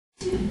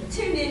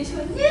tuned into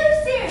a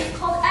new series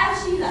called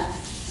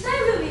Sheilas. Today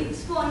we'll be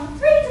exploring 3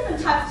 different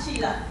types of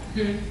Sheila.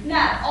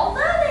 Now,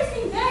 although they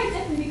seem very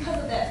different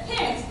because of their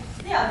appearance,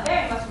 they are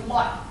very much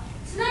alike.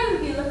 Today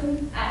we'll be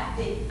looking at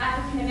the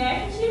African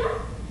American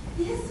Sheila,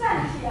 the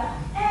Hispanic Sheila,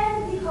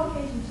 and the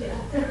Caucasian Sheila.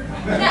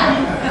 Now,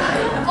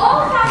 we've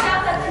all found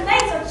out that the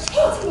mates are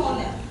cheating on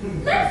them.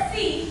 Let's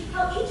see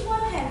how each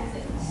one handles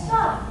it.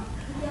 Starting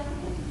with the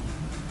African.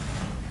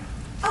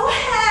 Oh,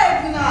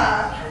 heck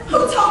nah. Who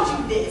told you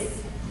this?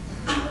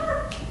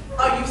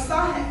 Oh, you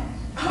saw him?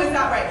 Oh, is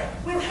that right?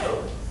 With who?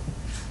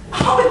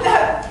 Oh, with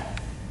that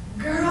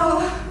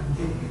girl.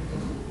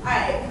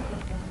 Alright.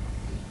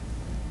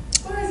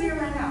 Where is he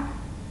right now?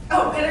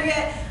 Oh, better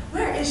yet,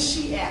 where is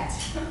she at?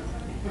 Ooh.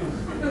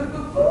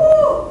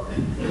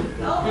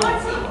 Oh,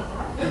 Marty.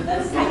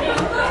 Let's take it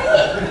over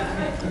here.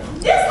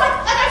 Yes, like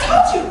I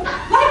told you.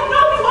 Like, no,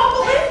 you won't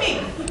believe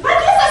me. Like,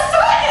 yes, I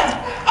saw him.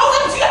 Oh,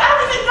 like, I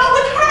don't even know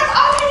with her of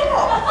all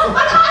people.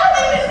 Like, I don't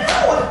even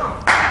know.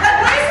 Like,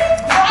 crazy?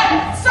 Oh,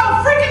 I'm so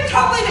freaking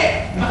totally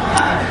there.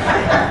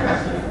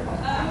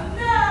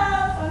 No,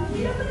 I'm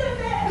here for the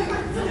bed.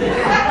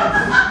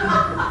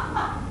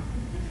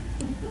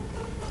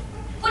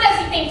 Who does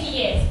he think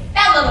he is?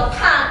 That little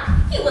punk.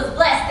 He was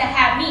blessed to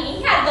have me, and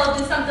he had to go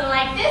do something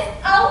like this.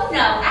 Oh no,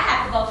 I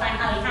have to go find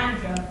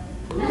Alejandro.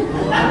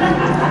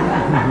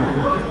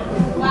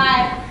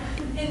 Why,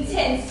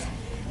 intense.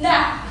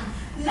 Now,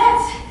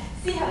 let's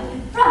see how we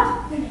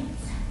confront the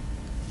mates.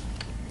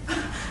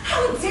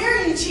 How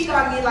dare you cheat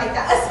on me like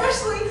that?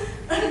 Especially,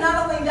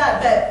 not only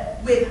that,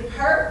 but with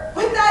her?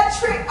 With that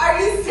trick? Are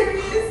you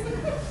serious?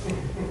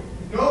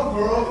 No,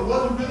 girl, it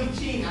wasn't really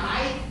cheating,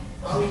 alright?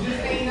 I was just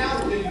hanging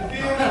out with you, you feel me?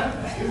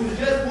 It was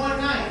just one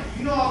night.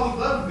 You know I always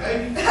love you,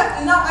 baby.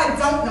 No, I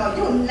don't know.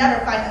 You'll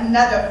never find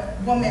another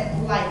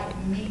woman like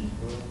me.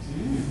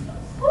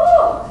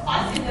 Whew,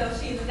 I should know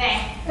she's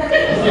there.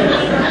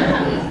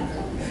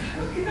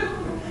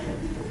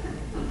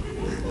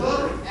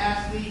 Look,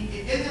 Ashley,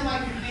 it isn't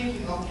like you're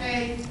thinking,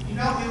 okay? You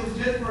know, it was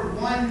just for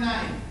one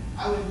night.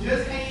 I was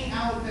just hanging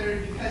out with her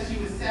because she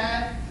was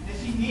sad and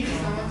she needed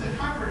someone to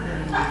comfort her.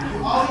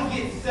 You always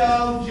get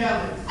so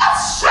jealous. Oh,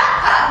 shut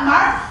up,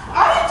 Mark.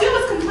 All you do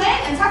is complain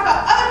and talk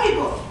about other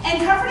people.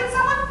 And comforting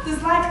someone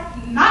does like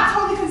not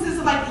totally consist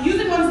of like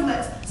using one's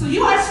lips. So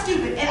you are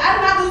stupid and I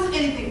did not lose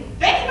anything.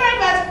 Thank you very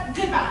much.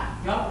 Goodbye.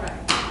 All right.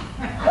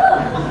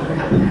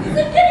 Is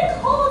it getting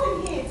cold in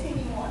here,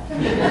 Teeny One?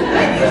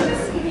 Maybe it's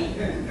just me.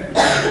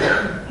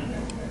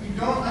 You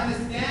don't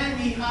understand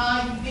me,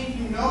 huh? You think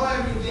you know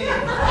everything. You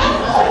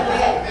always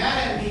get mad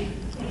at me.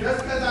 Just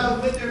because I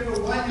was with her for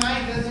one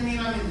night doesn't mean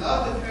I'm in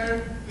love with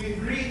her. We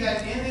agreed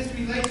that in this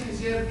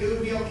relationship, it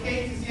would be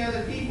okay to see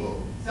other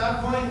people.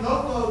 Stop going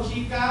loco,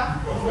 chica.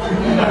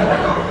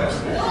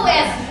 Ooh,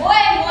 it's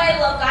muy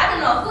loco. I don't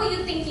know who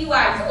you think you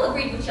are. You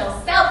agreed with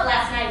yourself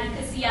last night you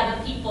could see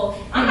other people.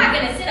 I'm not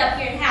going to sit up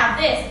here and have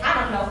this. I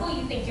don't know who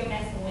you think you're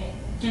messing with.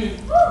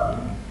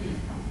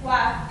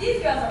 Wow, these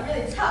girls are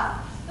really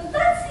tough. But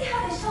let's see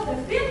how they show their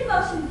real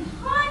emotion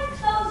behind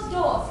closed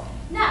doors.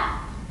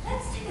 Now,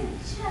 let's take a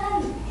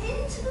journey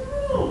into the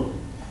room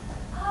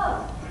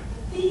of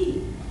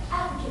the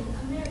African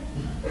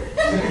American. I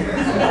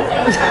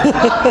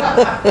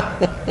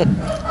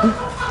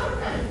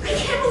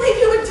can't believe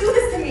you would do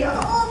this to me.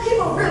 Of all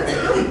people,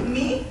 really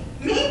me?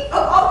 Me? Of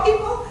all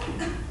people?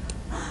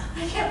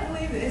 I can't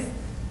believe this.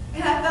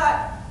 And I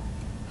thought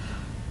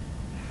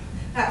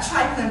that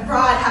trifling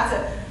broad had to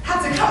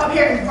come up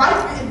here and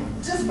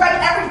just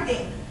write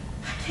everything.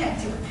 I can't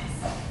do this.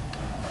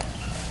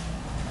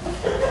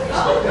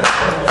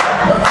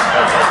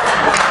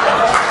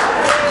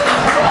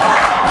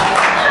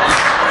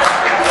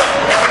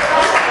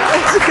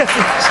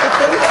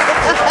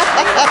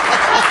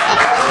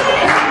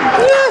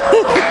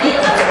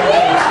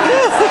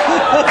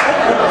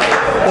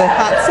 The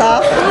hats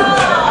off.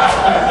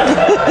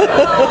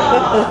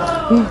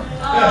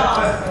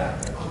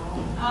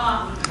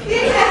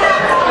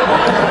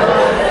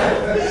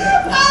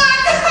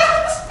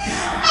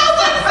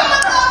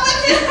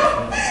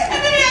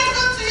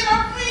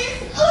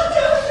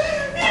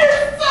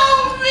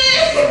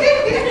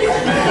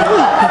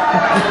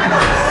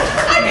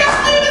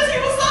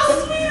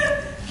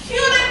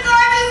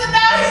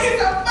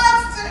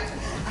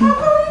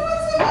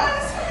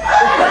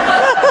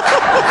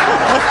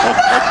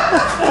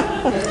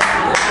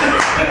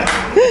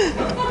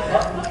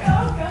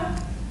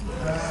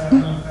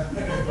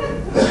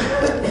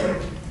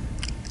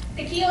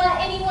 Tequila,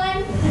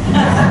 anyone?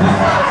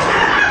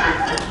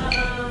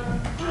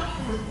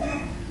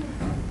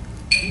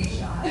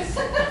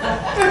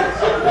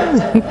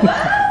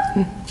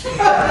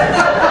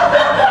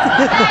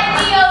 Ay,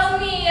 Dios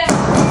mío.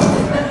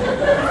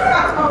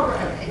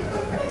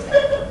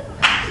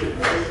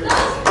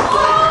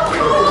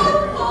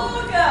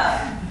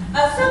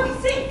 So we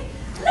think.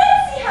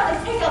 Let's see how they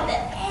take out the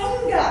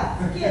anger.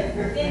 Get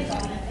things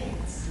on their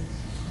face.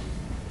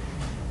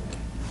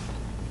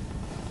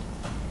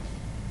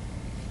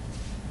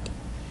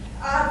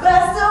 I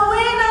bust the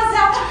windows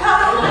out the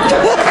car.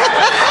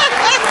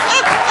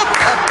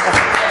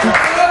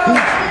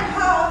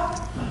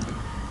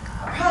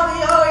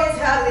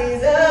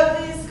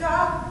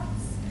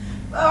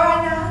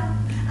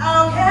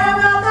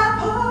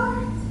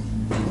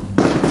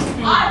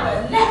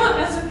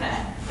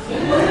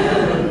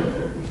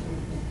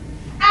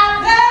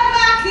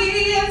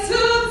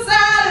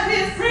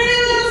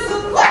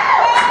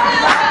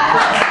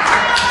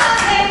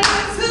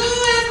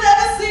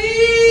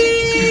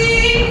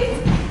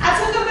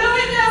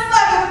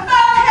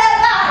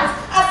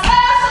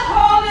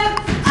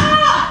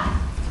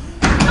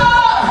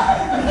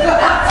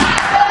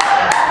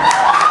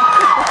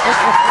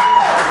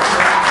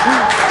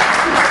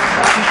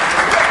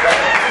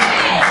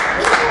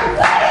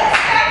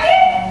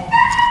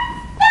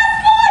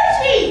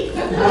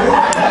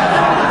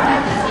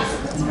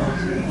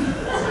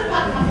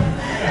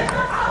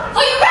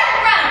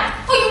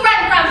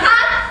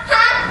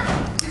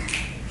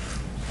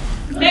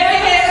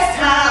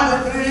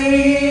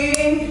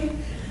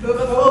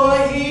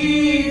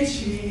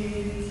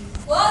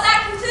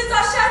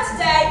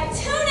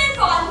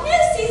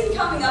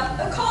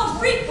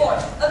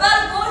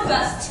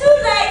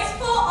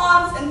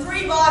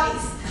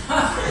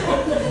 bodies.